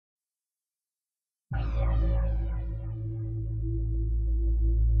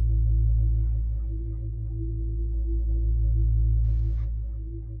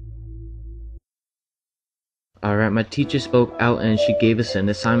Alright, my teacher spoke out and she gave us an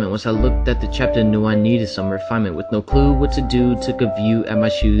assignment. Once I looked at the chapter, knew I needed some refinement. With no clue what to do, took a view at my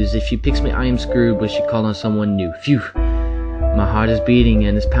shoes. If she picks me, I am screwed, but she called on someone new. Phew! My heart is beating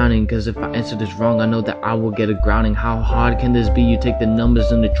and it's pounding, cause if I answer this wrong, I know that I will get a grounding. How hard can this be? You take the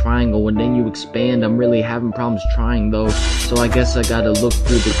numbers in the triangle and then you expand. I'm really having problems trying though, so I guess I gotta look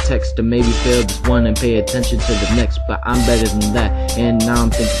through the text to maybe fail this one and pay attention to the next. But I'm better than that, and now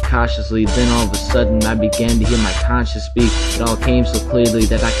I'm thinking cautiously. Then all of a sudden I began to hear my conscience speak. It all came so clearly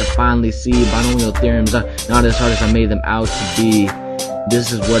that I could finally see binomial theorems are not as hard as I made them out to be.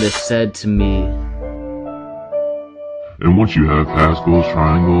 This is what it said to me. And once you have Pascal's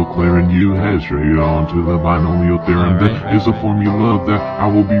triangle clear and you head straight on to the binomial theorem, that is a formula that I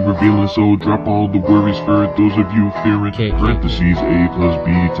will be revealing, so drop all the worries for those of you fearing. Parentheses a plus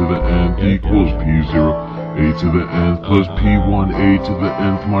b to the n equals p0. A to the nth plus p1 a to the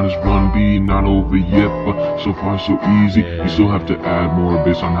nth minus 1b. Not over yet, but so far so easy. You still have to add more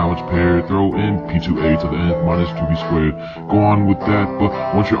based on how it's paired. Throw in p2a to the nth minus 2b squared. Go on with that, but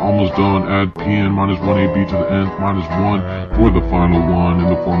once you're almost done, add pn minus 1ab to the nth minus 1. For the final one in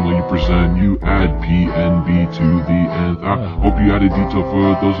the formula you present, you add pnb to the nth. I hope you added detail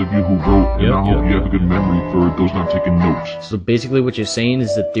for those of you who wrote, and I hope you have a good memory for those not taking notes. So basically what you're saying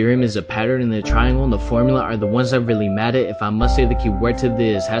is the theorem is a pattern and the triangle and the formula are the ones that really matter. If I must say the key word to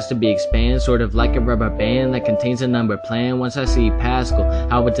this, has to be expand, sort of like a rubber band that contains a number plan. Once I see Pascal,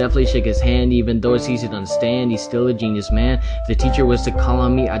 I would definitely shake his hand, even though it's easy to understand, he's still a genius, man. If the teacher was to call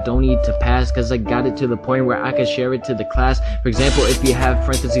on me, I don't need to pass, cause I got it to the point where I could share it to the class. For example, if you have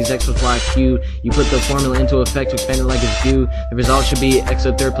parentheses x plus y cubed, you put the formula into effect to expand it like it's due. The result should be x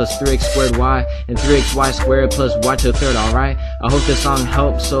to the third plus 3x squared y, and 3xy squared plus y to the third, alright? I hope this song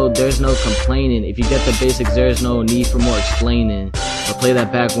helps, so there's no complaining. If you get the basics, there's no need for more explaining. I'll play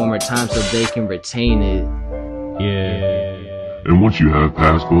that back one more time so they can retain it. Yeah. And once you have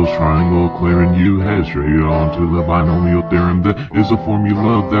Pascal's triangle clear and you head straight on to the binomial theorem, that is a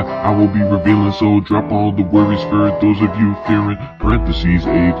formula that I will be revealing, so drop all the worries for those of you fearing. Parentheses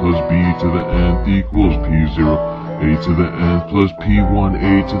a plus b to the nth equals p0. A to the nth plus p1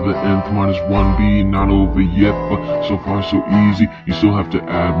 a to the nth minus 1b. Not over yet, but so far so easy. You still have to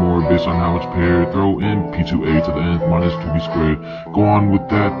add more based on how it's paired. Throw in p2a to the nth minus 2b squared. Go on with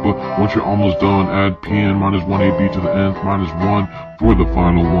that, but once you're almost done, add pn minus 1ab to the nth minus 1. For the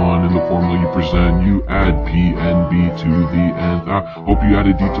final one in the formula you present, you add pnb to the nth. I hope you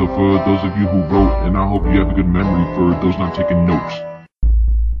added detail for those of you who wrote, and I hope you have a good memory for those not taking notes.